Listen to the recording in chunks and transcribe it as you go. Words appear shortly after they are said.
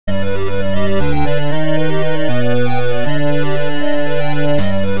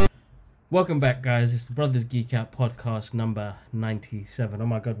Welcome back, guys. It's the Brothers Geek Out podcast number 97. Oh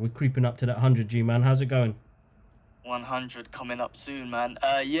my god, we're creeping up to that 100, Gman. How's it going? 100 coming up soon, man.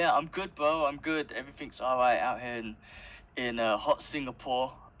 Yeah, I'm good, bro. I'm good. Everything's alright out here in hot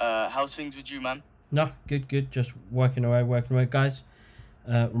Singapore. How's things with you, man? No, good. Just working away. Guys,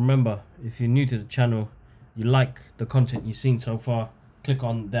 remember, if you're new to the channel, you like the content you've seen so far, click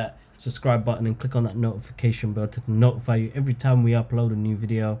on that subscribe button and click on that notification bell to notify you every time we upload a new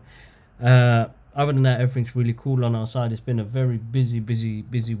video. Other than that, everything's really cool on our side. It's been a very busy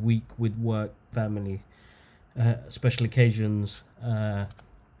week with work, family, special occasions. But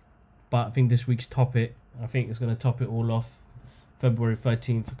I think this week's topic, I think it's going to top it all off. February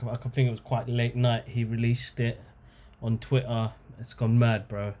 13th, I think it was quite late night. He released it on Twitter. It's gone mad,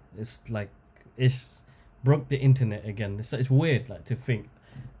 bro. It's like, it's broke the internet again. It's weird, like, to think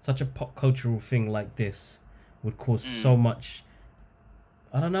such a pop cultural thing like this would cause so much.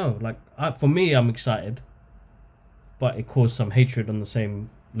 I don't know, like, for me, I'm excited, but it caused some hatred on the same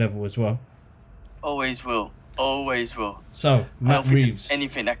level as well. Always will. So, Matt Reeves.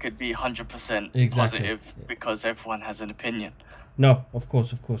 Anything that could be 100% Exactly. positive because everyone has an opinion. No, of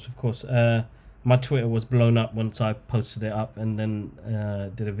course. My Twitter was blown up once I posted it up and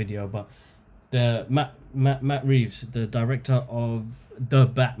then did a video. But the Matt Reeves, the director of The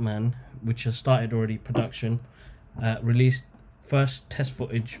Batman, which has started already production, released first test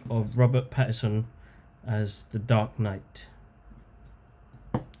footage of Robert Pattinson as the Dark Knight.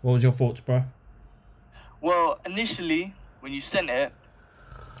 What was your thoughts, bro? Well, initially, when you sent it,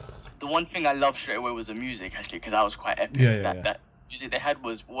 the one thing I loved straight away was the music, actually, because that was quite epic. That music they had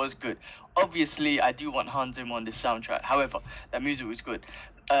was good. Obviously, I do want Hans Zimmer on this soundtrack. However, that music was good.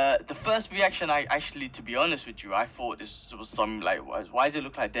 The first reaction, to be honest with you, I thought this was something like, why does it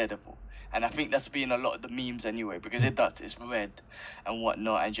look like Daredevil? And I think that's been a lot of the memes anyway, because it does. It's red and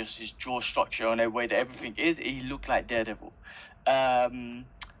whatnot, and just his jaw structure and the way that everything is, he looked like Daredevil. But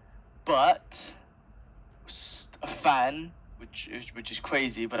a fan, which is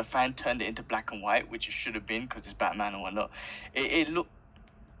crazy, but a fan turned it into black and white, which it should have been because it's Batman and whatnot. It looked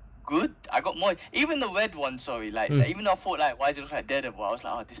good. I got more. Even the red one, even though I thought, like, why does it look like Daredevil? I was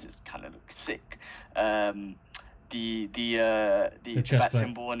like, oh, this is kind of looks sick. The bat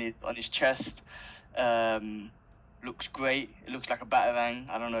symbol on his chest looks great. It looks like a batarang.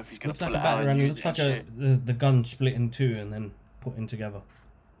 I don't know if he's gonna pull it out. It looks like the gun split in two and then put in together.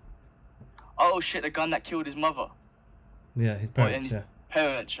 Oh shit! The gun that killed his mother. Yeah, his parents.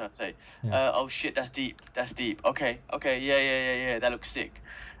 Parents, should I say? Yeah. Oh shit! That's deep. Okay. Yeah. That looks sick.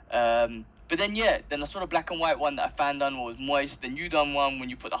 But then then I saw the black and white one that I found done was moist. Then you done one when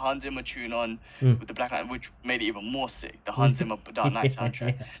you put the Hans Zimmer tune on with the black and white, which made it even more sick. The Hans Zimmer Dark Knight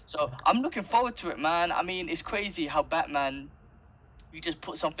soundtrack. So I'm looking forward to it, man. I mean, it's crazy how Batman, you just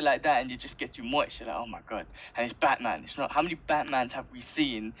put something like that and you just get you moist. You're like, oh my god. And it's Batman. It's not, how many Batmans have we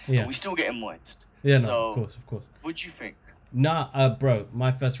seen and we still getting moist? Yeah, so, no, of course. What do you think? Nah, bro,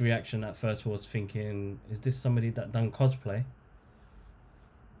 my first reaction at first was thinking, is this somebody that done cosplay?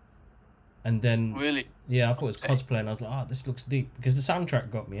 And then, really? Yeah, I thought it was cosplay, and I was like, oh, this looks deep. Because the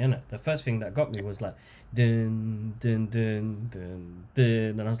soundtrack got me, innit? The first thing that got me was like, dun, dun, dun, dun,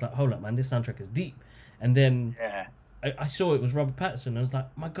 dun. And I was like, hold up, man, this soundtrack is deep. And then I saw it was Robert Pattinson. I was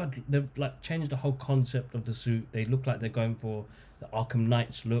like, my God, they've like changed the whole concept of the suit. They look like they're going for the Arkham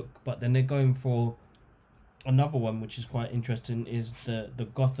Knights look, but then they're going for another one, which is quite interesting, is the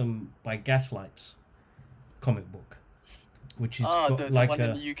Gotham by Gaslights comic book. Which is the like one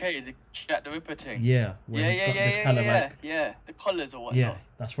in the UK is a Jack the Ripper thing. Yeah. The collars or whatnot. Yeah,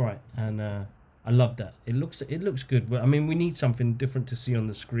 that's right. And I love that. It looks good. But I mean, we need something different to see on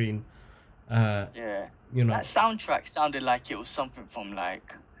the screen. You know, that soundtrack sounded like it was something from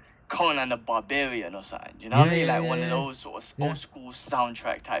like Conan the Barbarian or something. You know what I mean? Like one of those sort of old school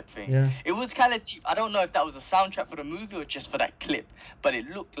soundtrack type thing. Yeah. It was kind of deep. I don't know if that was a soundtrack for the movie or just for that clip, but it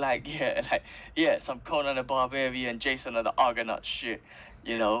looked like some Conan the Barbarian, Jason of the Argonauts shit.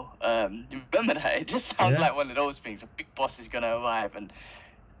 You know, you remember that? It just sounds like one of those things. A big boss is gonna arrive and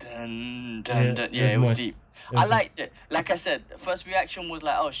dun dun dun. Yeah, it was deep. I liked it. Like I said, the first reaction was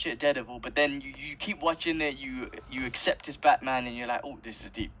like, oh shit, Daredevil. But then you keep watching it, you accept his Batman, and you're like, oh, this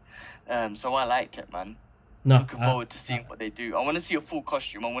is deep. So I liked it, man. Looking forward to seeing what they do. I want to see a full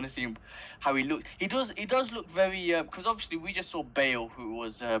costume. I want to see him, how he looks. He does look very because obviously we just saw Bale, who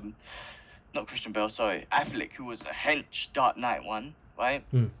was not Christian Bale, sorry, Affleck, who was a hench Dark Knight one, right?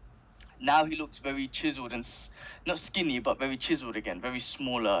 Now he looks very chiseled and not skinny, but very chiseled again, very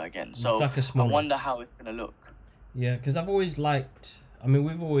smaller again. So like I wonder how it's gonna look. Yeah, because I've always liked. I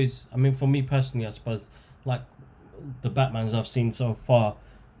mean, for me personally, I suppose, like the Batmans I've seen so far,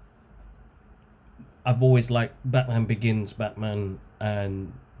 I've always liked Batman Begins Batman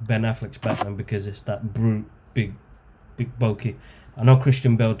and Ben Affleck's Batman because it's that brute, big bulky. I know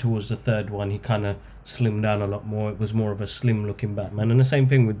Christian Bale towards the third one, he kind of slimmed down a lot more. It was more of a slim looking Batman, and the same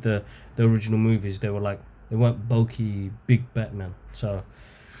thing with the original movies. They weren't bulky big Batman. So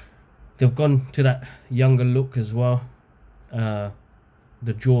they've gone to that younger look as well.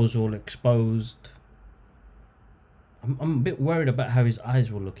 The jaws all exposed. I'm a bit worried about how his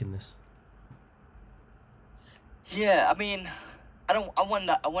eyes will look in this. Yeah, I mean,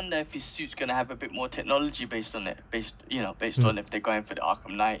 I wonder if his suit's gonna have a bit more technology based on it, based on if they're going for the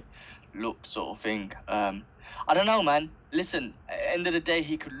Arkham Knight look sort of thing. I don't know, man. Listen, at the end of the day,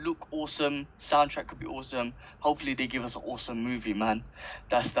 he could look awesome. Soundtrack could be awesome. Hopefully, they give us an awesome movie, man.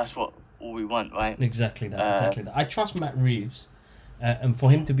 That's what all we want, right? Exactly that. I trust Matt Reeves, and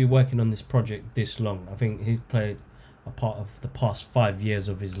for him to be working on this project this long, I think he's played a part of the past 5 years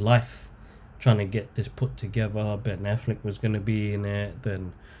of his life trying to get this put together. Ben Affleck was going to be in it,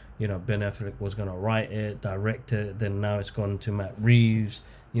 then Ben Affleck was going to write it, direct it, then now it's gone to Matt Reeves.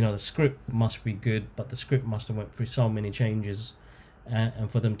 The script must be good, but the script must have went through so many changes,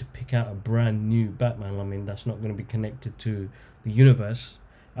 and for them to pick out a brand new Batman, I mean, that's not going to be connected to the universe.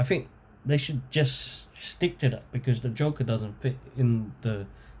 I think they should just stick to that, because the Joker doesn't fit in the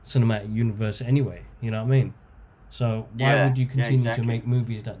cinematic universe anyway, you know what I mean? So why would you continue to make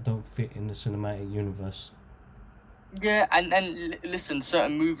movies that don't fit in the cinematic universe? Yeah, and listen,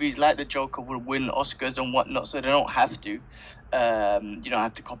 certain movies like the Joker will win Oscars and whatnot, so they don't have to. You don't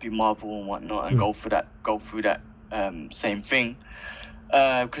have to copy Marvel and whatnot and go through that same thing.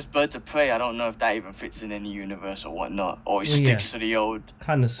 Because Birds of Prey, I don't know if that even fits in any universe or whatnot, or it sticks to the old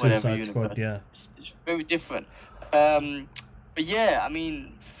kind of Suicide universe. Squad. Yeah, it's very different. But yeah, I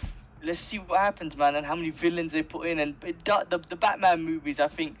mean, let's see what happens, man, and how many villains they put in. And the Batman movies, I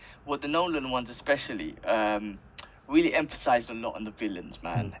think, the Nolan ones especially, really emphasized a lot on the villains,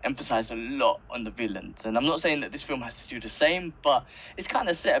 man. Emphasized a lot on the villains. And I'm not saying that this film has to do the same, but it's kind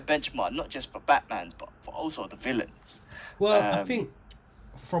of set a benchmark, not just for Batmans, but for also the villains. Well, I think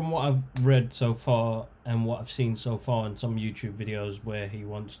from what I've read so far and what I've seen so far in some YouTube videos where he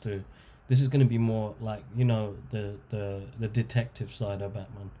wants to, this is going to be more like, the detective side of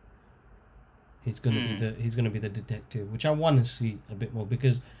Batman. He's gonna be the detective, which I want to see a bit more,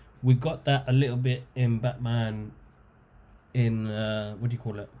 because we got that a little bit in Batman, in what do you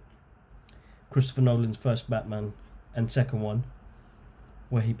call it? Christopher Nolan's first Batman and second one,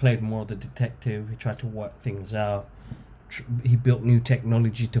 where he played more of the detective. He tried to work things out. He built new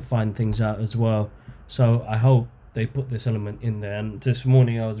technology to find things out as well. So I hope they put this element in there. And this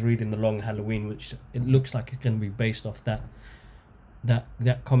morning I was reading The Long Halloween, which it looks like it's going to be based off that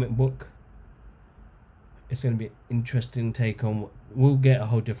comic book. It's going to be an interesting take on. We'll get a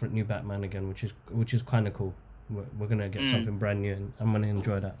whole different new Batman again, which is kind of cool. We're going to get something brand new, and I'm going to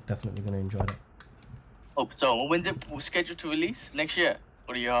enjoy that. Definitely going to enjoy that. Hope so. Well, when's it scheduled to release? Next year?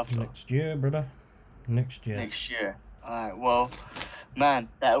 Or the year after? Next year, brother. Next year. Next year. Alright, well, man,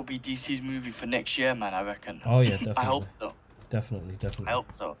 that'll be DC's movie for next year, man, I reckon. Oh, yeah, definitely. I hope so. Definitely. I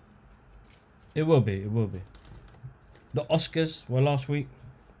hope so. It will be. The Oscars were last week.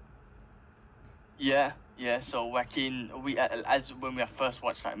 Yeah, so Joaquin, when we first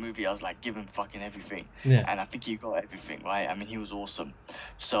watched that movie, I was like, give him fucking everything. Yeah. And I think he got everything, right? I mean, he was awesome.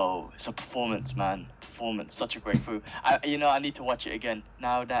 So, it's a performance, man. Such a great film. I need to watch it again.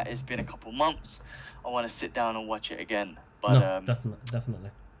 Now that it's been a couple months, I want to sit down and watch it again. But no, definitely.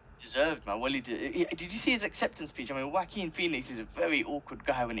 Deserved, man. Well, did you see his acceptance speech? I mean, Joaquin Phoenix is a very awkward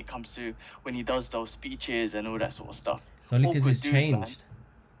guy when it comes to when he does those speeches and all that sort of stuff. So because he's changed. Man.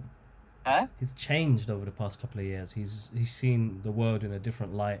 Huh? He's changed over the past couple of years. He's seen the world in a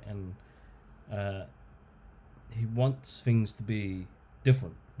different light, and he wants things to be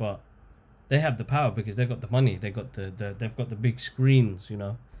different. But they have the power because they've got the money. They've got the big screens,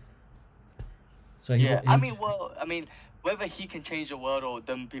 So I mean, whether he can change the world or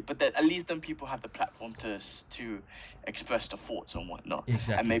them people, but at least them people have the platform to express the thoughts and whatnot.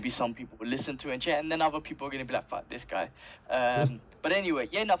 Exactly. And maybe some people will listen to it and chat, and then other people are going to be like, fuck this guy. But anyway,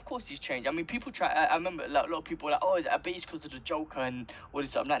 no, of course he's changed. I mean, people try, I remember like, a lot of people were like, oh, I bet it's because of the Joker and all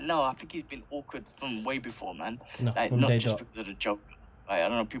this stuff. I'm like, no, I think he's been awkward from way before, man. No, like, not just because of the Joker. Like, I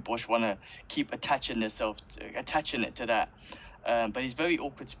don't know, people just want to keep attaching it to that. But he's very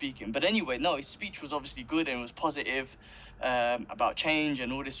awkward speaking. But anyway, no, his speech was obviously good and it was positive about change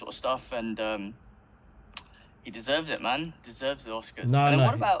and all this sort of stuff. And he deserves it, man. Deserves the Oscars.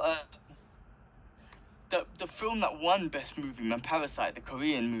 What about the film that won Best Movie, man? Parasite, the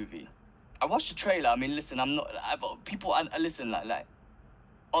Korean movie. I watched the trailer. I mean, listen, listen, like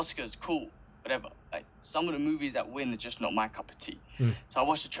Oscars, cool, whatever. like some of the movies that win are just not my cup of tea. So I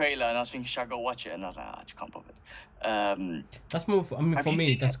watched the trailer and I was thinking, should I go watch it? And I was like, I just can't bother. That's more. For, I mean, for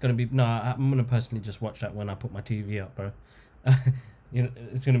me, that's gonna be no. I'm gonna personally just watch that when I put my TV up, bro. You know,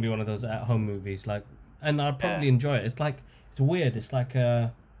 it's gonna be one of those at-home movies, like, and I'll probably enjoy it. It's like it's weird. It's like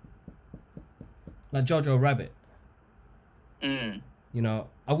Jojo Rabbit. You know,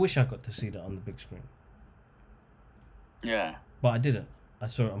 I wish I got to see that on the big screen. Yeah. But I didn't. I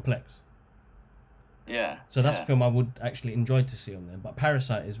saw it on Plex. Yeah. So that's a film I would actually enjoy to see on there. But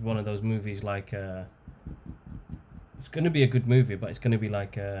Parasite is one of those movies like it's going to be a good movie, but it's going to be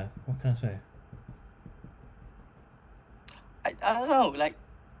like what can I say? I don't know, like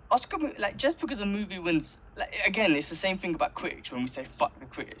Oscar, like just because a movie wins, like again, it's the same thing about critics when we say fuck the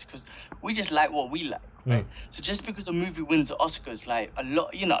critics, because we just like what we like, right? So just because a movie wins the Oscars, like a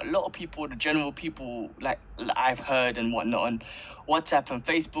lot of people, the general people, like I've heard and whatnot on WhatsApp and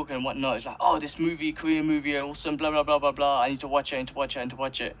Facebook and whatnot, is like, oh, this movie, Korean movie, awesome, blah blah blah blah blah. I need to watch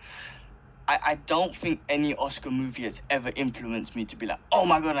it. I don't think any Oscar movie has ever influenced me to be like, oh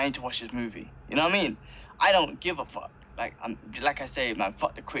my god, I need to watch this movie. You know what I mean? I don't give a fuck. Like I say, man,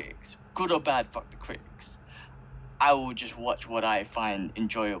 fuck the critics. Good or bad, fuck the critics. I will just watch what I find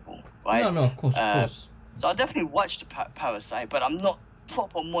enjoyable, right? No, of course. So I'll definitely watch the Parasite, but I'm not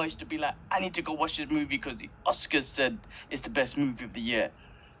proper moist to be like, I need to go watch this movie because the Oscars said it's the best movie of the year.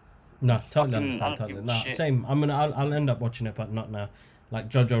 No, totally understand. No, same. I'll end up watching it, but not now. Like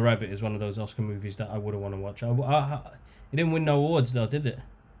Jojo Rabbit is one of those Oscar movies that I wouldn't want to watch. It didn't win no awards though, did it?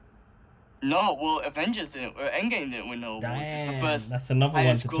 No, well, Endgame didn't win no awards. It's the first. That's another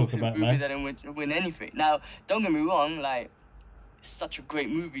one to talk about, movie man. that didn't win anything. Now, don't get me wrong, like, it's such a great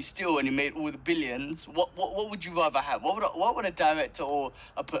movie still, and it made all the billions. What would you rather have? What would a director or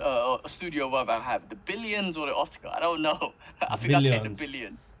a studio rather have? The billions or the Oscar? I don't know. I think I'll take the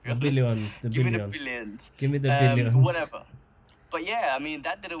billions. The billions. Give me the billions. Give me the billions. Whatever. But yeah, I mean,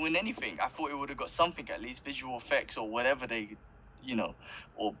 that didn't win anything. I thought it would have got something, at least visual effects or whatever they, you know,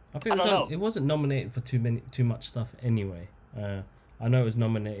 or I think it wasn't nominated for too much stuff anyway. I know it was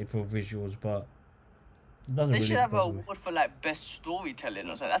nominated for visuals, but it doesn't. They should have an award for like best storytelling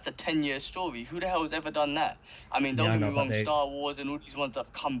or something. That's a 10-year story. Who the hell has ever done that? I mean, don't get me wrong. Star Wars and all these ones that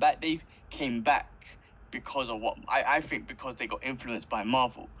have come back, they came back because of what I think because they got influenced by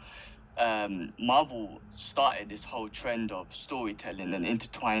Marvel. Marvel started this whole trend of storytelling and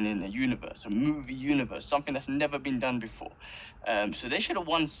intertwining a universe, a movie universe, something that's never been done before. So they should have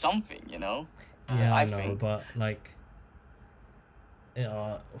won something, you know. Yeah, I know, think. But like,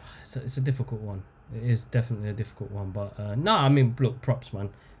 it's a difficult one. It is definitely a difficult one. But no, I mean, look, props, man.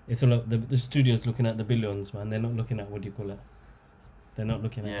 It's a lot. The studio's looking at the billions, man. They're not looking at what do you call it. They're not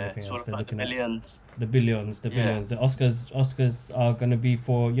looking at anything else. They're looking at the billions. The Oscars are going to be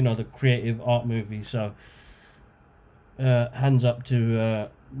for, you know, the creative art movie. So, hands up to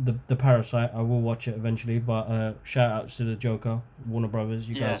the Parasite. I will watch it eventually. But shout outs to the Joker, Warner Brothers.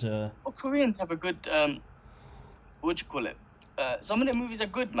 You guys. Well, Koreans have a good what do you call it? Some of their movies are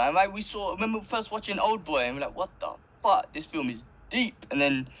good, man. Right? Remember first watching Old Boy and we're like, what the fuck? This film is deep, and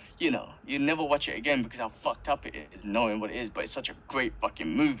then you never watch it again because how fucked up it is knowing what it is, but it's such a great fucking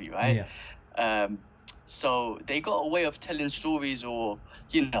movie, right? Yeah. So they got a way of telling stories, or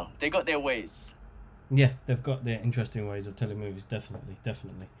they got their ways. Yeah, they've got their interesting ways of telling movies, definitely.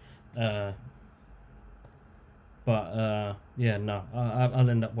 But yeah, no, I'll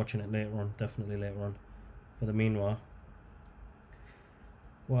end up watching it definitely later on. For the meanwhile,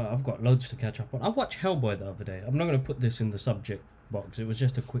 well, I've got loads to catch up on. I watched Hellboy the other day. I'm not going to put this in the subject box. It was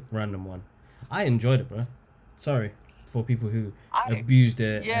just a quick random one. I enjoyed it, bro. Sorry for people who abused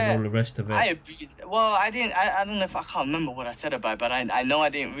it and all the rest of it. Well, I didn't. I don't know if I can't remember what I said about it, but I know I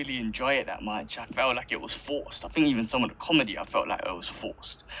didn't really enjoy it that much. I felt like it was forced. I think even some of the comedy, I felt like it was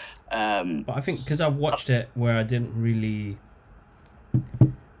forced. But I think because I watched it where I didn't really,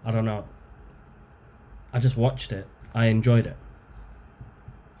 I don't know. I just watched it. I enjoyed it.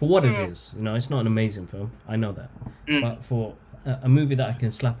 For what it is, it's not an amazing film. I know that. But for a movie that I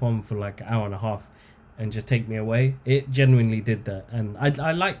can slap on for like an hour and a half and just take me away, it genuinely did that. And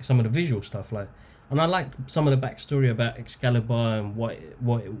I like some of the visual stuff, and I liked some of the backstory about Excalibur and what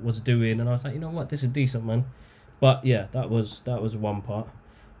it was doing. And I was like, you know what, this is decent, man. But yeah, that was one part.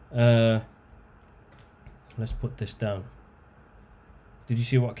 Let's put this down. Did you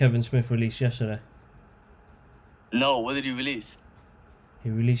see what Kevin Smith released yesterday? No, what did he release? He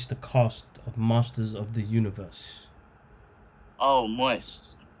released the cast of Masters of the Universe. Oh,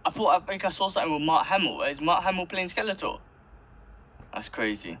 moist. I think I saw something with Mark Hamill. Is Mark Hamill playing Skeletor? That's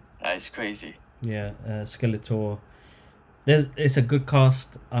crazy. That is crazy. Yeah, Skeletor. It's a good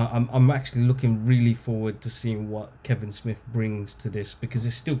cast. I'm actually looking really forward to seeing what Kevin Smith brings to this, because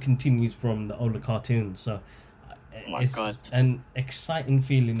it still continues from the older cartoons. So Oh my it's God. an exciting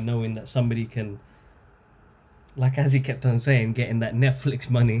feeling knowing that somebody can, like as he kept on saying, getting that Netflix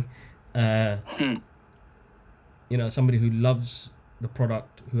money. You know, somebody who loves the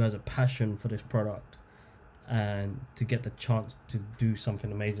product, who has a passion for this product, and to get the chance to do something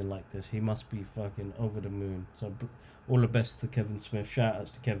amazing like this, he must be fucking over the moon. So all the best to Kevin Smith. Shout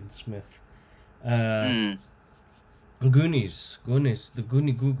outs to Kevin Smith. Goonies, the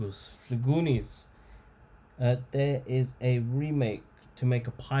Goonie Googles, the Goonies. There is a remake to make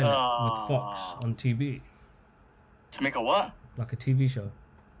a pilot with Fox on TV, To make a what? like a TV show.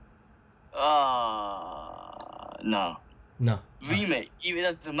 No. No, Remake. Even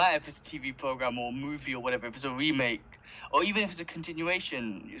it doesn't matter if it's a TV program or movie or whatever. If it's a remake, or even if it's a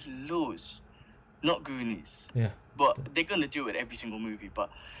continuation, you lose. Not Goonies. yeah. But they're gonna do it every single movie. But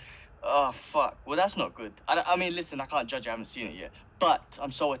oh fuck. Well, that's not good. I mean, listen, I can't judge. I haven't seen it yet. But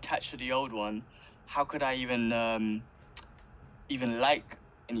I'm so attached to the old one. How could I even like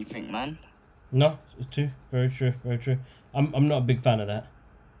anything, man? No, it's true. Very true. Very true. I'm not a big fan of that.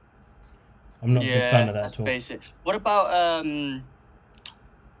 I'm not a big fan of that that's at all. basic. What about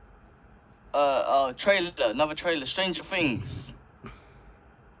trailer? Another trailer. Stranger Things.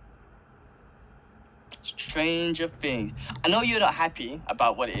 Stranger Things. I know you're not happy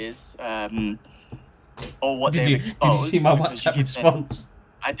about what it is, or what Did they you see my WhatsApp response?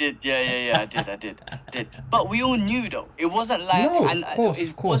 I did, I did. But we all knew though. It wasn't like, No, and of course, it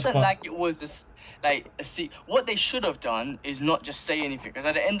of course, wasn't but- like it was this, like what they should have done is not just say anything, because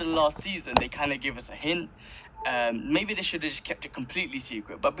at the end of the last season they kind of gave us a hint. Maybe they should have just kept it completely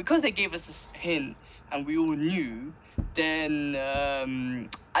secret, but because they gave us this hint and we all knew, then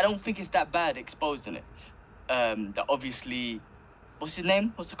I don't think it's that bad exposing it. That obviously, what's his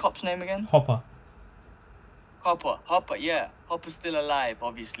name? What's the cop's name again? Hopper. Hopper, yeah. Hopper's still alive,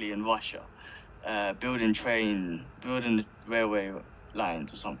 obviously, in Russia. Building the railway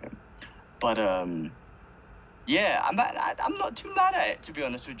lines or something. But, yeah, I'm not too mad at it, to be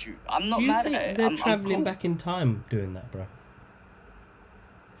honest with you. I'm not Do you mad think at it. they're I'm traveling cool. back in time doing that, bro?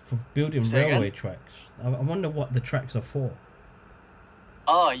 For building Say railway again? tracks. I wonder what the tracks are for.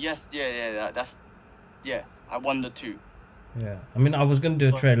 Oh, yes, yeah, yeah, I wonder too. Yeah, I mean, I was gonna do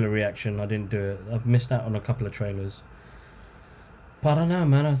a But- trailer reaction. I didn't do it. I've missed out on a couple of trailers. But I don't know,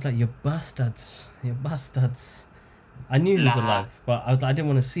 man. I was like, "You bastards! You bastards!" I knew he was Nah. alive, but I didn't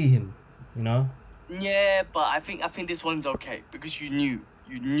want to see him. You know? Yeah, but I think this one's okay, because you knew.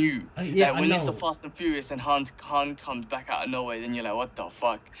 Yeah, Like, when I it's the know. Fast and Furious and Han comes back out of nowhere, then you're like, what the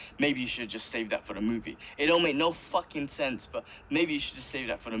fuck? Maybe you should just save that for the movie. It don't make no fucking sense, but maybe you should just save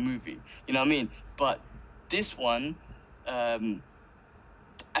that for the movie. You know what I mean? But this one, I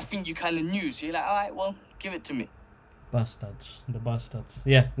think you kind of knew, so you're like, all right, well, give it to me. Bastards, the bastards.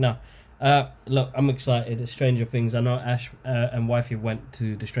 Yeah, no. Look, I'm excited. It's Stranger Things. I know Ash and wifey went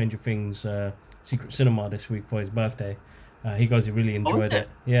to the Stranger Things secret cinema this week for his birthday. He goes, he really enjoyed did it.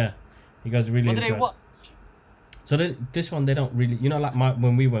 Yeah, he goes, really What did enjoyed they it. watch? So this one they don't really, you know, like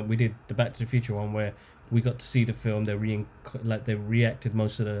when we went, we did the Back to the Future one where we got to see the film. They they reacted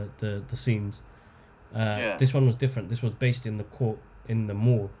most of the scenes. Yeah. This one was different. This was based in the court in the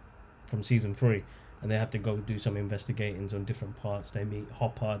mall from season 3, and they have to go do some investigations on different parts. They meet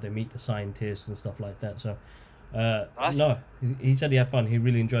Hopper, they meet the scientists and stuff like that. So That's- no, he said he had fun. He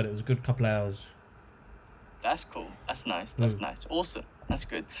really enjoyed it. It was a good couple of hours. That's cool. That's nice. That's nice. Awesome. That's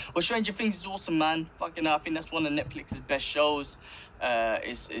good. Well, Stranger Things is awesome, man. Fucking hell, I think that's one of Netflix's best shows.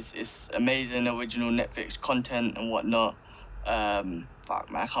 It's amazing original Netflix content and whatnot. Fuck,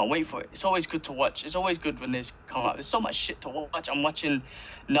 man, I can't wait for it. It's always good to watch. It's always good when this come out. There's so much shit to watch. I'm watching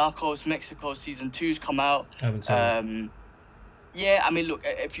Narcos Mexico season 2's come out. I haven't seen it. Yeah, I mean, look,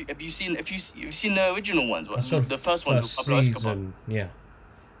 if you've seen the original ones, I saw the first one was Pablo Escobar. season. Yeah.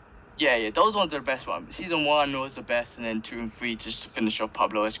 Yeah, those ones are the best one. Season 1 was the best, and then 2 and 3 just to finish off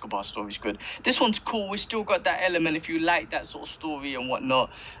Pablo Escobar's story's good. This one's cool. We still got that element. If you like that sort of story and whatnot,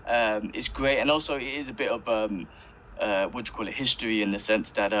 it's great. And also, it is a bit of history in the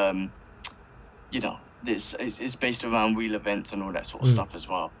sense that this is based around real events and all that sort of stuff as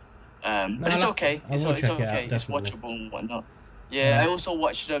well. But it's okay. I will It's check it out, okay. It's definitely. watchable and whatnot. Yeah, I also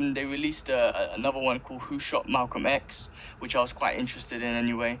watched they released another one called Who Shot Malcolm X, which I was quite interested in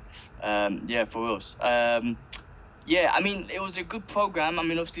anyway. Yeah, for reals. Yeah, I mean, it was a good program. I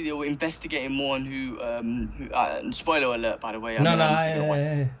mean, obviously they were investigating more on who spoiler alert, by the way. But no, I've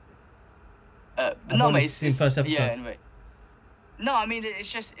mate, only it's seen first episode. yeah, anyway. No, I mean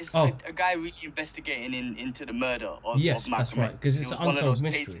it's a guy really investigating into the murder of Yes, Malcolm that's right. X. Because It it's an was one of unsolved those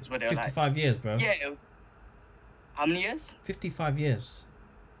mystery. cases where they're like, 55 years, bro. yeah, how many years? 55 years.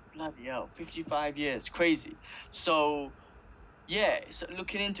 Bloody hell, 55 years, crazy. So, yeah, so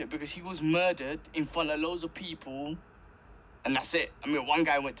looking into it because he was murdered in front of loads of people, and that's it. I mean, one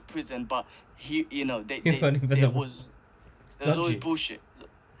guy went to prison, but he, you know, there was always bullshit.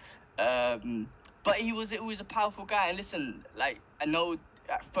 But it was a powerful guy. And listen, like, I know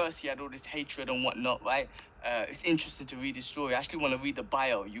at first he had all this hatred and whatnot, right? It's interesting to read his story. I actually want to read the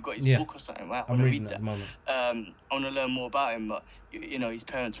bio. You got his book or something, right? I want to read that. I want to learn more about him. But you know, his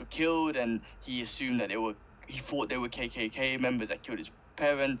parents were killed, and he assumed that he thought they were KKK members that killed his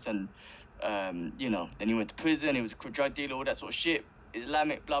parents, and you know, then he went to prison. He was a drug dealer, all that sort of shit.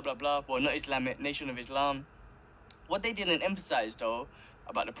 Islamic, blah blah blah. Well, not Islamic, Nation of Islam. What they didn't emphasize though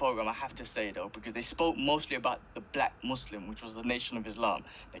about the program, I have to say though, because they spoke mostly about the black Muslim, which was the Nation of Islam.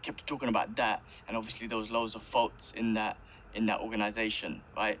 They kept talking about that, and obviously there was loads of faults in that organization,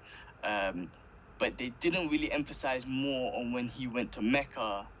 right? But they didn't really emphasize more on when he went to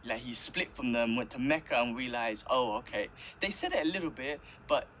Mecca, like he split from them, went to Mecca and realized, oh, okay. They said it a little bit,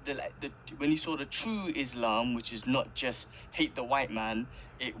 but when he saw the true Islam, which is not just hate the white man,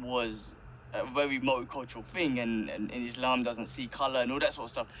 it was a very multicultural thing, and Islam doesn't see color and all that sort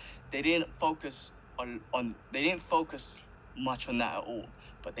of stuff. They didn't focus they didn't focus much on that at all.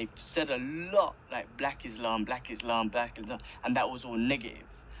 But they said a lot like black Islam, and that was all negative.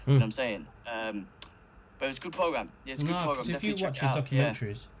 You know what I'm saying? But it was a good program. Yeah, it's a good program. If you watch his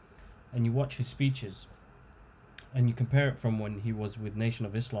documentaries and you watch his speeches and you compare it from when he was with Nation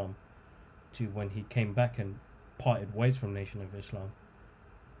of Islam to when he came back and parted ways from Nation of Islam,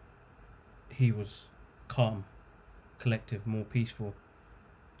 he was calm, collective, more peaceful.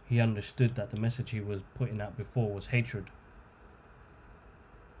 He understood that the message he was putting out before was hatred.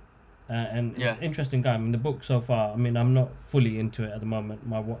 And he's an interesting guy. I mean, the book so far, I mean, I'm not fully into it at the moment.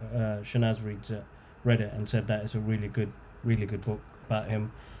 My Shanaz read it and said that it's a really good book about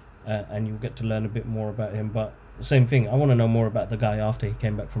him. And you'll get to learn a bit more about him. But same thing, I want to know more about the guy after he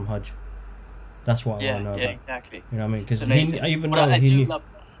came back from Hajj. That's what I want to know about. Yeah, exactly. You know what I mean? Because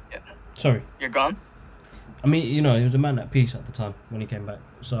Sorry. You're gone? I mean, you know, he was a man at peace at the time when he came back.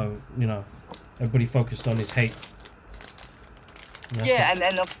 So, you know, everybody focused on his hate. Yeah,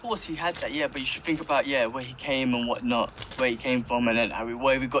 and of course he had that, but you should think about, where he came and whatnot, where he came from, and then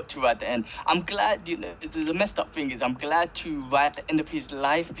where we got to at the end. I'm glad, you know, the messed up thing is I'm glad to, right at the end of his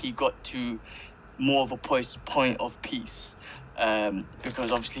life, he got to more of a point of peace.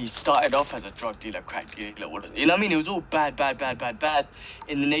 Because obviously he started off as a drug dealer, crack dealer, you know what I mean? It was all bad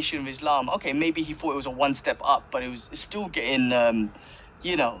in the Nation of Islam. Okay, maybe he thought it was a one step up, but it's still getting,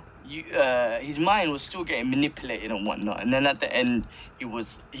 you know, his mind was still getting manipulated and whatnot. And then at the end,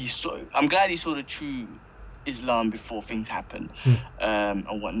 I'm glad he saw the true Islam before things happened,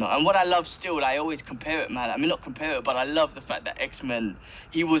 and whatnot. And what I love still, I always compare it, man. I mean, not compare it, but I love the fact that X-Men,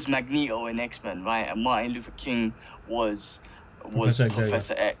 he was Magneto in X-Men, right? And Martin Luther King was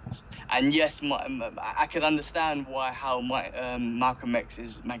Professor X. And yes, I could understand how Malcolm X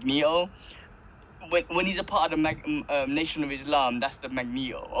is Magneto. When he's a part of the Nation of Islam, that's the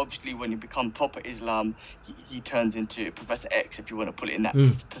Magneto. Obviously, when he becomes proper Islam, he turns into Professor X, if you want to put it in that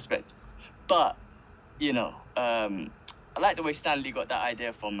perspective. But, you know, I like the way Stan Lee got that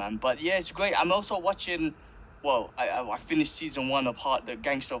idea from, man. But yeah, it's great. I'm also watching, I finished season 1 of the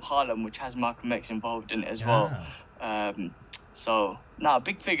Gangster of Harlem, which has Malcolm X involved in it as well. So,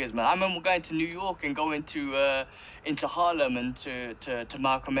 big figures, man. I remember going to New York and going to into Harlem and to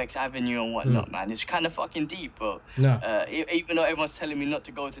Malcolm X Avenue and whatnot, man. It's kind of fucking deep, bro. Even though everyone's telling me not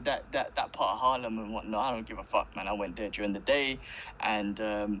to go to that part of Harlem and whatnot, I don't give a fuck, man. I went there during the day, and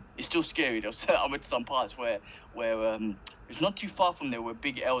it's still scary though. So I went to some parts where it's not too far from there where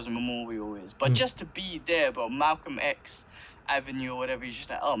Big L's Memorial is, but just to be there, bro, Malcolm X Avenue or whatever, you're just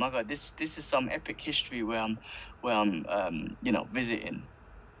like, oh my god, this is some epic history where I'm you know, visiting.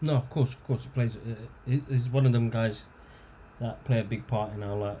 No, of course it plays. He's one of them guys that play a big part in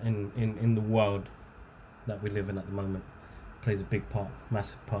our life, in the world that we live in at the moment. Plays a big part,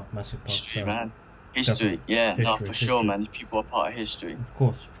 massive part. History, man. History, for sure, man. These people are part of history. Of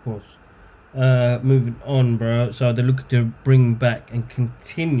course. Moving on, bro. So they're looking to bring back and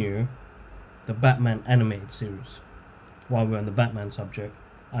continue the Batman animated series. While we're on the Batman subject,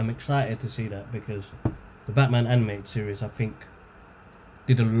 I'm excited to see that because the Batman animated series, I think,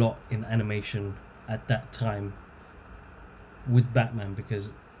 did a lot in animation at that time with Batman,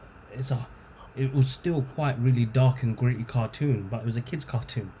 because it was still quite really dark and gritty cartoon, but it was a kid's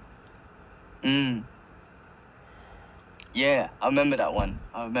cartoon. Yeah, I remember that one.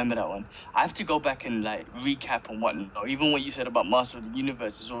 I have to go back and like recap and whatnot. Even what you said about Master of the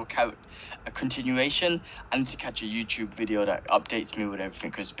Universe is all a continuation. I need to catch a YouTube video that updates me with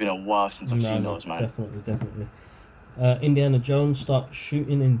everything because it's been a while since I've seen those, man. Definitely. Indiana Jones starts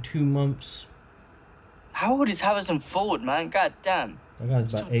shooting in 2 months. How old is Harrison Ford, man? God damn. That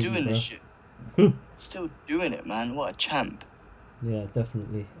guy's about 80, doing bro. this shit. Still doing it, man. What a champ. Yeah,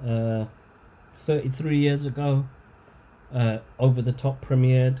 definitely. 33 years ago, Over the Top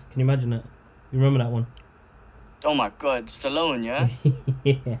premiered. Can you imagine that? You remember that one? Oh my god, Stallone, yeah?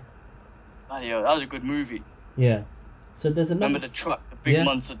 Yeah. Bloody hell, that was a good movie. Yeah. So there's another... Remember the truck, the big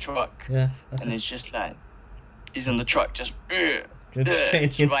monster truck? Yeah. It's just like, he's on the truck, just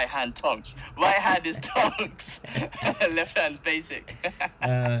changing. right hand tonks. Right hand is tonks. Left hand's basic.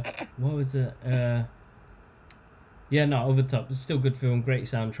 What was it? Yeah, no, Over the Top. It's still a good film, great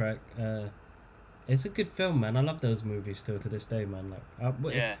soundtrack. It's a good film, man. I love those movies still to this day, man.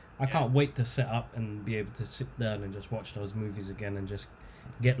 Like, I can't wait to set up and be able to sit down and just watch those movies again and just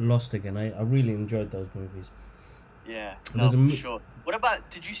get lost again. I really enjoyed those movies. Yeah, no, for sure. What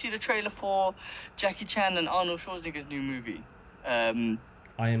about, did you see the trailer for Jackie Chan and Arnold Schwarzenegger's new movie?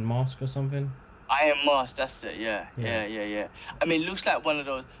 Iron Mask or something? Iron Mask, that's it, yeah. I mean, it looks like one of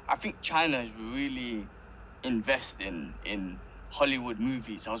those, I think China is really investing in Hollywood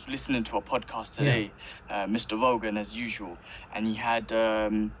movies. I was listening to a podcast today, Mr. Rogan as usual, and he had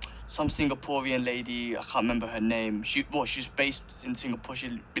some Singaporean lady, I can't remember her name. She's based in Singapore.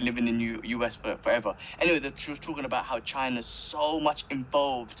 She's been living in US forever. Anyway, she was talking about how China's so much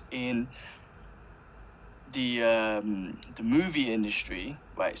involved in the movie industry,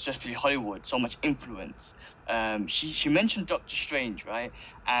 right? Especially Hollywood, so much influence. She mentioned Doctor Strange, right?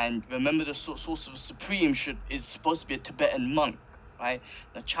 And remember, the Sorcerer Supreme is supposed to be a Tibetan monk, right?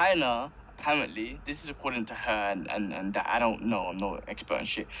 Now China, apparently, this is according to her, and that I don't know, I'm no expert on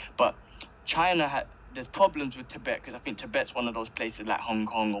shit, but China there's problems with Tibet because I think Tibet's one of those places like Hong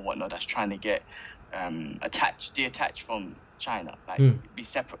Kong or whatnot that's trying to get detached from China, like be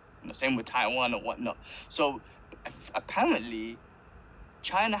separate. Same with Taiwan or whatnot. So apparently,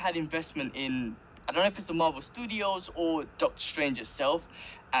 China had investment in, I don't know if it's the Marvel Studios or Doctor Strange itself,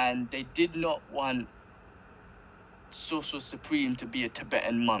 and they did not want Sorcerer Supreme to be a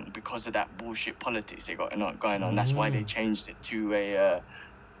Tibetan monk because of that bullshit politics they got going on. That's why they changed it to a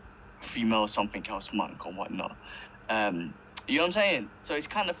female something else monk or whatnot. You know what I'm saying? So it's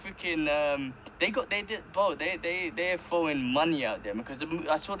kind of freaking. They're throwing money out there because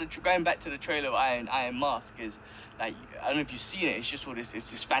I saw going back to the trailer of Iron Mask is like, I don't know if you've seen it. It's just all this,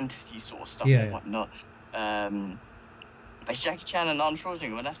 it's this fantasy sort of stuff and whatnot. But Jackie Chan and Arnold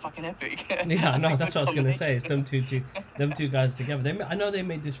Schwarzenegger, man, that's fucking epic. Yeah, no, that's what I was gonna say. It's them two guys together. I know they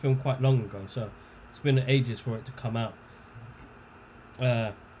made this film quite long ago, so it's been ages for it to come out.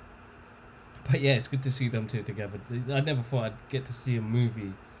 But yeah, it's good to see them two together. I never thought I'd get to see a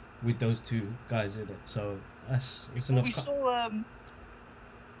movie with those two guys in it. So it's enough. We saw.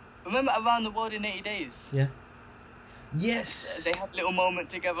 Remember Around the World in 80 Days? Yeah. Yes. They had a little moment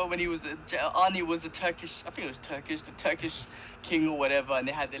together when Arnie was the Turkish king or whatever, and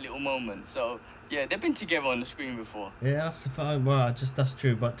they had their little moment. So yeah, they've been together on the screen before. Yeah, that's fine. Well, that's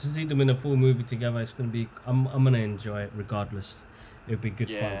true. But to see them in a full movie together, it's gonna be. I'm gonna enjoy it regardless. It'll be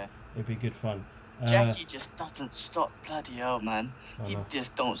good fun. It'll be good fun. Jackie just doesn't stop. Bloody hell, man. He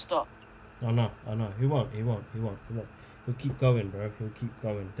just don't stop. I know. He won't. He'll keep going, bro. He'll keep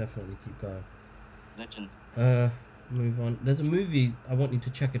going. Definitely keep going. Legend. Move on. There's a movie I want you to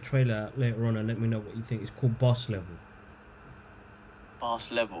check a trailer out later on and let me know what you think. It's called Boss Level.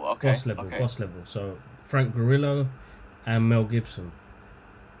 Boss Level, okay. Boss Level. So Frank Grillo and Mel Gibson.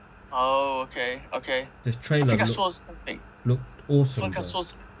 Oh, okay. This trailer I saw something. Looked awesome.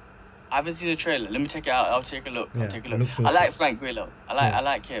 I haven't seen the trailer. Let me check it out. I'll take a look. Awesome. I like Frank Grillo. I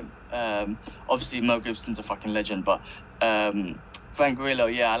like him. Obviously Mel Gibson's a fucking legend, but Frank Grillo,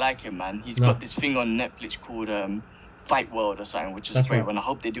 I like him, man. He's got this thing on Netflix called Fight World or something, which is great. And I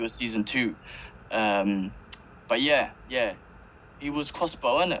hope they do a season 2. But yeah, he was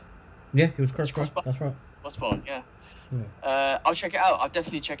Crossbow, wasn't it? Yeah, he was Crossbow. That's right. Crossbow, yeah. I'll check it out. I'll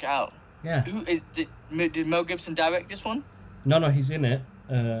definitely check it out. Yeah. Did Mel Gibson direct this one? No, he's in it.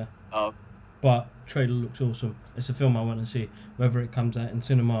 But trailer looks awesome. It's a film I want to see. Whether it comes out in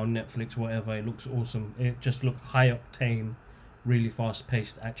cinema or Netflix, whatever, it looks awesome. It just looks high octane, really fast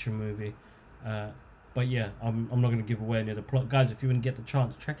paced action movie. But yeah, I'm not going to give away any of the plot. Guys, if you want to get the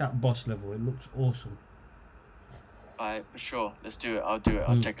chance, check out Boss Level. It looks awesome. Alright, for sure. Let's do it. I'll do it.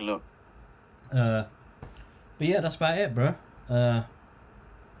 I'll take a look. But yeah, that's about it, bro. I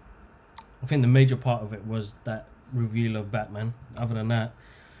think the major part of it was that reveal of Batman. Other than that,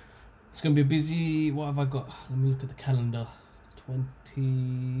 it's gonna be a busy. What have I got? Let me look at the calendar.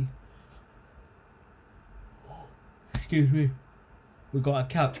 20. Excuse me. We got a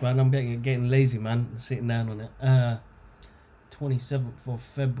couch, man. I'm getting lazy, man. Sitting down on it. 27th of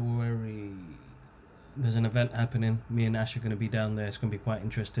February. There's an event happening. Me and Ash are going to be down there. It's going to be quite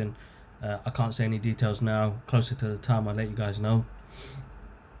interesting. I can't say any details now. Closer to the time, I'll let you guys know.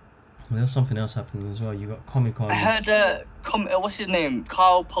 There's something else happening as well. You got Comic Con. I heard what's his name?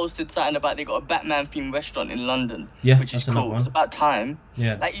 Carl posted something about they got a Batman themed restaurant in London. Yeah, which is cool. It's about time.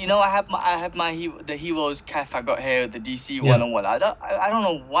 Yeah. Like, you know, I have the Heroes Cafe I got here, the DC one and what. I don't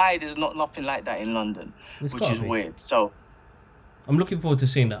know why there's nothing like that in London, which is weird. So I'm looking forward to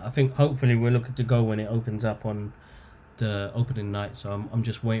seeing that. I think hopefully we're looking to go when it opens up on the opening night. So I'm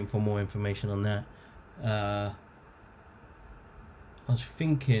just waiting for more information on that. I was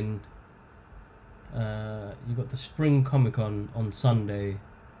thinking. You got the Spring Comic Con on Sunday,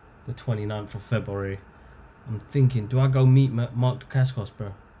 the 29th of February. I'm thinking, do I go meet Mark Dacascos,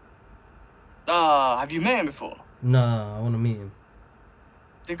 bro? Have you met him before? Nah, I want to meet him.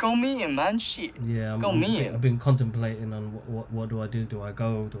 Then go meet him, man. Shit. Yeah, go meet him. I've been contemplating on what do I do? Do I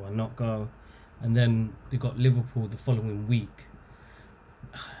go? Do I not go? And then they got Liverpool the following week,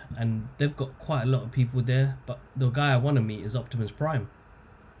 and they've got quite a lot of people there. But the guy I want to meet is Optimus Prime.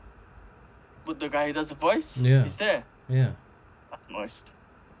 But the guy who does the voice? Yeah. He's there? Yeah. That's moist.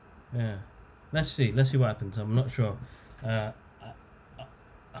 Yeah. Let's see what happens. I'm not sure. I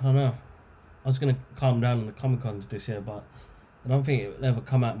don't know. I was going to calm down on the Comic-Cons this year, but I don't think it will ever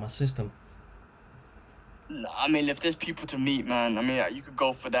come out of my system. No, I mean, if there's people to meet, man, I mean, you could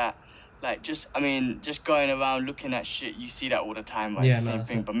go for that. Like, just going around looking at shit, you see that all the time, right? Yeah, the same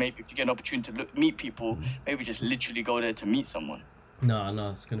thing. it. But maybe if you get an opportunity to meet people, maybe just literally go there to meet someone. No,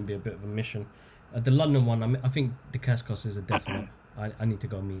 it's going to be a bit of a mission. The London one, I think Dacascos is a definite. I need to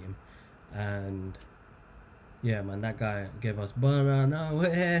go meet him. And yeah, man, that guy gave us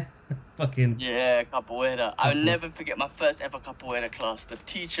banana fucking. Yeah, capoeira. I'll never forget my first ever capoeira class. The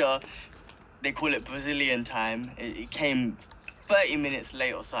teacher, they call it Brazilian time. It came 30 minutes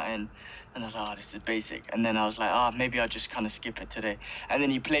late or something. And I was like, oh, this is basic. And then I was like, maybe I'll just kind of skip it today. And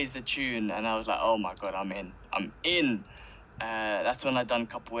then he plays the tune, and I was like, oh my God, I'm in. That's when I done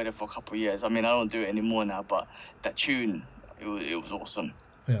capoeira for a couple of years. I mean, I don't do it anymore now, but that tune, it was awesome.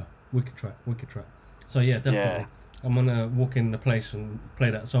 Yeah, wicked track. So yeah, definitely. Yeah. I'm gonna walk in the place and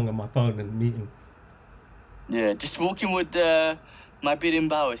play that song on my phone and meet him. Yeah, just walking with my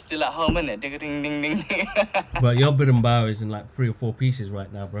birimbau is still at home, innit? Ding ding ding ding. But your birimbau is in like 3 or 4 pieces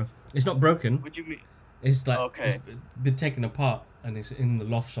right now, bro. It's not broken. What do you mean? It's like it's been taken apart and it's in the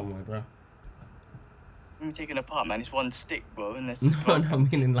loft somewhere, bro. Me taken apart, man. It's one stick, bro. And it's no, I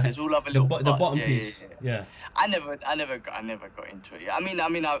mean in like there's all other little the bottom piece. Yeah. I never got into it. Yeah. I mean,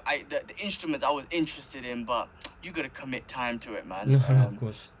 the instruments I was interested in, but you gotta commit time to it, man. No, of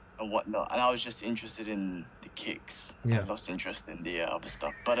course. And whatnot. And I was just interested in the kicks. Yeah. I lost interest in the other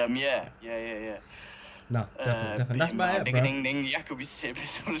stuff. But yeah. No, definitely. That's about it, bro. Ding ding. Jacob used to say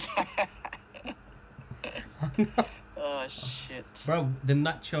this all the time. Oh shit. Bro, the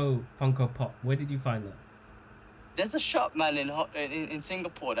Nacho Funko Pop. Where did you find that? There's a shop, man, in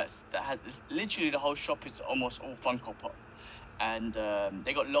Singapore that has this, literally the whole shop is almost all Funko Pop, and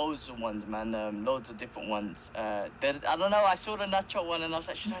they got loads of ones, man, loads of different ones. I don't know. I saw the Nacho one and I was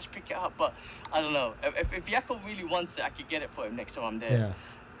like, should I just pick it up? But I don't know. If Jacob really wants it, I could get it for him next time I'm there.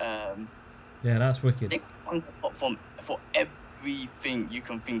 Yeah. Yeah, that's wicked. They got Funko Pop for everything you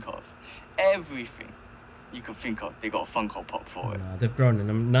can think of, everything you can think of. They got a Funko Pop for it. They've grown,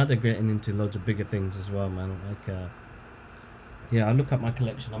 and now they're getting into loads of bigger things as well, man. Like, yeah, I look at my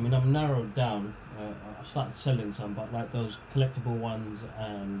collection. I mean, I've narrowed down. I've started selling some, but like those collectible ones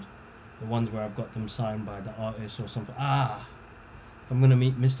and the ones where I've got them signed by the artist or something. If I'm gonna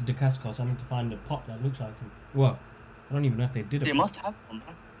meet Mr. Dacascos, I need to find a pop that looks like him. Well, I don't even know if they did it. They must have one,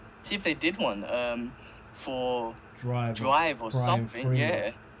 man. See if they did one. For Drive or something. Free.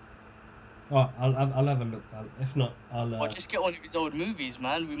 Yeah. Oh, I'll have a look. If not, Or just get one of his old movies,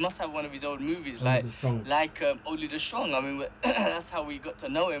 man. We must have one of his old movies, like Only the Strong. I mean, that's how we got to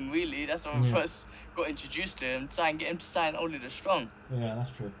know him, really. That's when we first got introduced to him. Get him to sign Only the Strong. Yeah,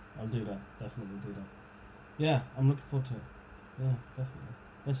 that's true. I'll do that. Definitely do that. Yeah, I'm looking forward to it. Yeah,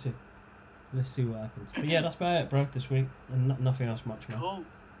 definitely. Let's see what happens. But yeah, that's about it, bro. This week, and nothing else much, man. Cool.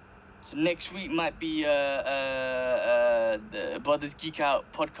 So next week might be the Brothers Geek Out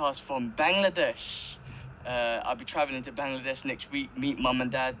podcast from Bangladesh. I'll be traveling to Bangladesh next week, meet mum and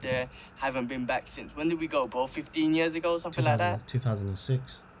dad there. Haven't been back since. When did we go, bro? 15 years ago, something like that?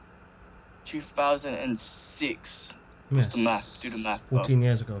 2006. 2006. What's Yes. the math? Do the math. 14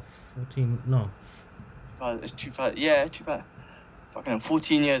 years ago. 14, no. It's 2000. Yeah, 2000. Fucking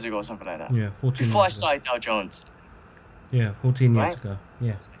 14 years ago, or something like that. Yeah, 14 Before I years ago. started Dow Jones. Yeah, 14 years Right? ago.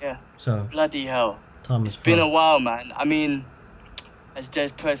 Yeah. Yeah. So, Bloody hell. time It's has been a flown. while, man. I mean, as Des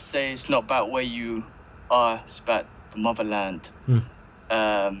Perez say, it's not about where you are, it's about the motherland.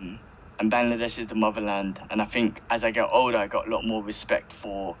 And Bangladesh is the motherland. And I think as I get older, I got a lot more respect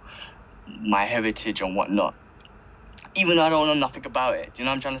for my heritage and whatnot. Even though I don't know nothing about it. Do you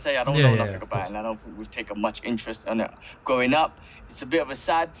know what I'm trying to say? I don't know nothing of about course. it. And I don't think we've taken much interest in it growing up. It's a bit of a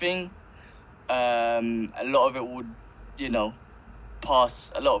sad thing. A lot of it would, you know,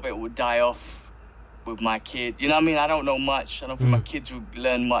 pass. A lot of it would die off with my kids. You know what I mean? I don't know much. I don't think my kids would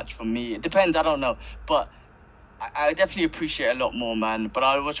learn much from me. It depends. I don't know. But I definitely appreciate it a lot more, man. But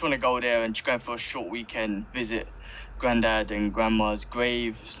I just want to go there and just go for a short weekend, visit granddad and grandma's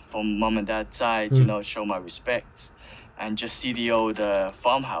graves from mum and dad's side, you know, show my respects. And just see the old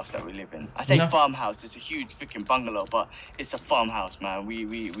farmhouse that we live in. I say farmhouse, it's a huge freaking bungalow, but it's a farmhouse, man.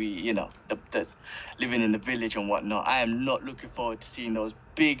 We you know, the living in the village and whatnot. I am not looking forward to seeing those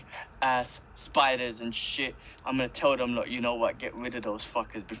big ass spiders and shit. I'm gonna tell them, look, you know what, get rid of those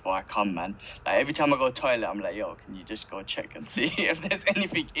fuckers before I come, man. Like every time I go to the toilet, I'm like, yo, can you just go check and see if there's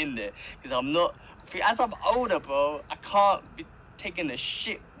anything in there? Because I'm not, as I'm older, bro, I can't be taking a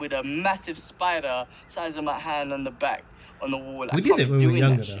shit with a massive spider size of my hand on the back on the wall. We did it when we were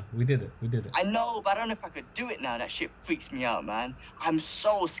younger, though. We did it. I know, but I don't know if I could do it now. That shit freaks me out, man. I'm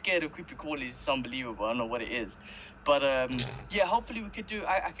so scared of creepy crawlies. It's unbelievable. I don't know what it is, but yeah, hopefully we could do.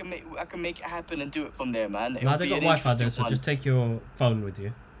 I can make it happen and do it from there, man. Now they got Wi-Fi there, so just take your phone with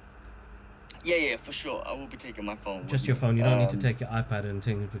you. Yeah, for sure. I will be taking my phone. Just your phone. You don't need to take your iPad and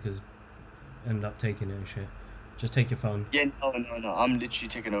things because end up taking it and shit. Just take your phone. Yeah, no. I'm literally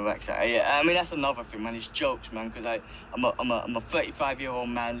taking a rucksack. Yeah, I mean that's another thing, man. It's jokes, man. Because I'm a 35-year-old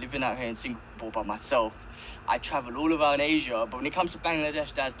man living out here in Singapore by myself. I travel all around Asia, but when it comes to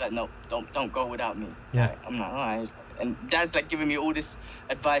Bangladesh, Dad's like, no, don't go without me. Yeah. Like, I'm like, all right. And Dad's like giving me all this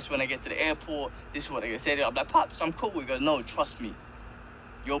advice when I get to the airport. This is what they say. I'm like, Pops, I'm cool. He goes, no, trust me.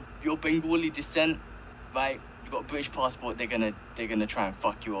 Your Bengali descent, right? Got a British passport, they're gonna try and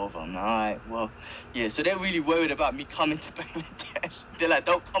fuck you over. I'm like, alright, well, yeah, so they're really worried about me coming to Bangladesh. They're like,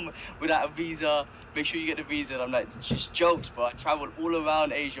 don't come without a visa, make sure you get the visa. And I'm like, just jokes, bro. I traveled all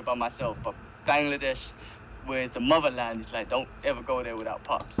around Asia by myself, but Bangladesh, where the motherland, is like, don't ever go there without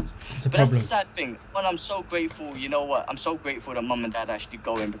Pops. It's a but problem. That's the sad thing. When I'm so grateful, you know what, I'm so grateful that mum and dad actually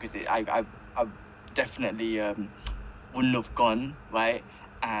going, because I definitely wouldn't have gone, right?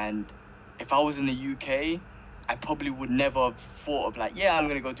 And if I was in the UK, I probably would never have thought of like, yeah, I'm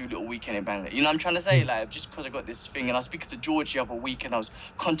going to go do a little weekend in Bangladesh. You know what I'm trying to say? Like, just because I got this thing. And I was speaking to George the other week and I was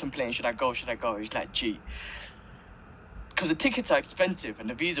contemplating, should I go? He's like, gee, because the tickets are expensive and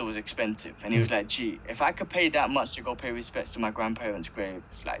the visa was expensive. And he was like, gee, if I could pay that much to go pay respects to my grandparents' grave,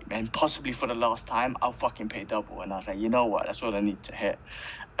 like, and possibly for the last time, I'll fucking pay double. And I was like, you know what? That's all I need to hit.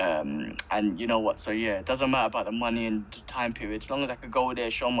 And you know what? So yeah, it doesn't matter about the money and the time period. As long as I could go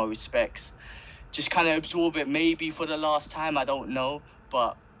there, show my respects, just kind of absorb it maybe for the last time, I don't know.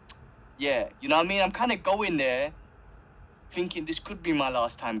 But yeah, you know what I mean? I'm kind of going there thinking this could be my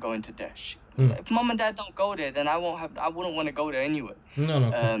last time going to Desh. If mum and dad don't go there, then I wouldn't want to go there anyway.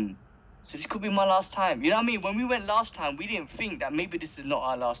 No. So this could be my last time. You know what I mean? When we went last time, we didn't think that maybe this is not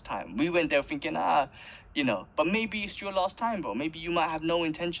our last time. We went there thinking, you know, but maybe it's your last time, bro. Maybe you might have no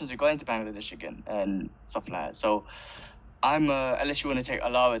intentions of going to Bangladesh again and stuff like that. So I'm unless you want to take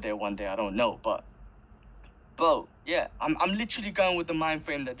Alara there one day, I don't know, but bro, yeah, I'm literally going with the mind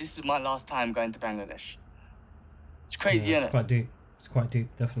frame that this is my last time going to Bangladesh. It's crazy, isn't it? It's quite deep. It's quite deep,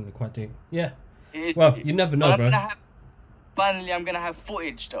 definitely quite deep. Yeah. Well, you never know, bro. Finally, I'm gonna have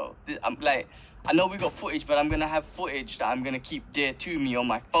footage though. I'm like, I know we got footage, but I'm gonna have footage that I'm gonna keep dear to me on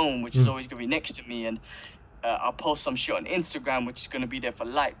my phone, which is always gonna be next to me, and I'll post some shit on Instagram, which is gonna be there for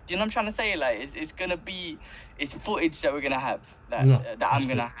life. Do you know what I'm trying to say? Like, it's gonna be, it's footage that we're gonna have, that I'm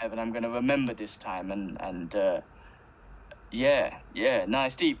gonna have, and I'm gonna remember this time, and yeah, no,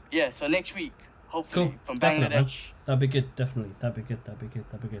 it's deep. Yeah, so next week, hopefully, from Bangladesh. Man. That'd be good, definitely. That'd be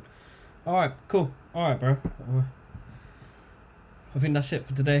good. All right, cool. All right, bro. I think that's it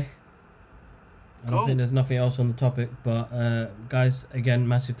for today. I don't think there's nothing else on the topic, but guys, again,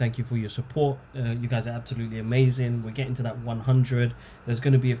 massive thank you for your support. You guys are absolutely amazing. We're getting to that 100. There's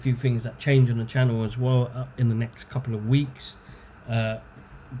going to be a few things that change on the channel as well in the next couple of weeks. But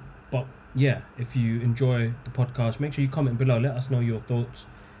yeah, if you enjoy the podcast, make sure you comment below. Let us know your thoughts.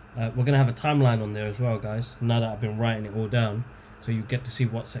 We're going to have a timeline on there as well, guys, now that I've been writing it all down. so you get to see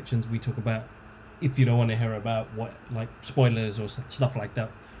what sections we talk about. If you don't want to hear about what like spoilers or stuff like that,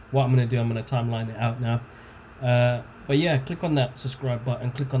 what I'm gonna do, I'm gonna timeline it out now. But yeah, click on that subscribe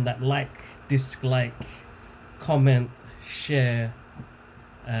button, click on that like, dislike, comment, share,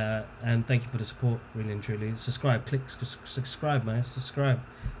 and thank you for the support, really and truly. Subscribe, click subscribe, man, subscribe.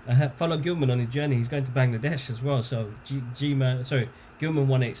 Follow Gilman on his journey. He's going to Bangladesh as well. So Gman, sorry, Gilman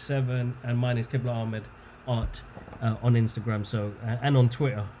 187, and mine is Kibla Ahmed Art on Instagram. So and on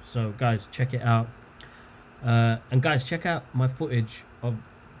Twitter. So guys, check it out. And guys, check out my footage of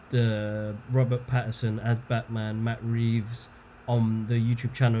the Robert Pattinson as Batman, Matt Reeves, on the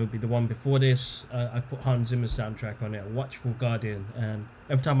YouTube channel. It'll be the one before this. I put Hans Zimmer's soundtrack on it, Watchful Guardian, and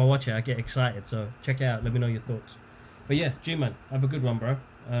every time I watch it I get excited, so check it out, let me know your thoughts. But yeah, G-Man, have a good one, bro.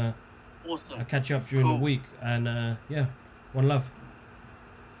 Awesome. I'll catch you up during the week, and yeah, one love.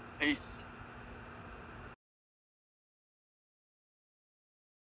 Peace.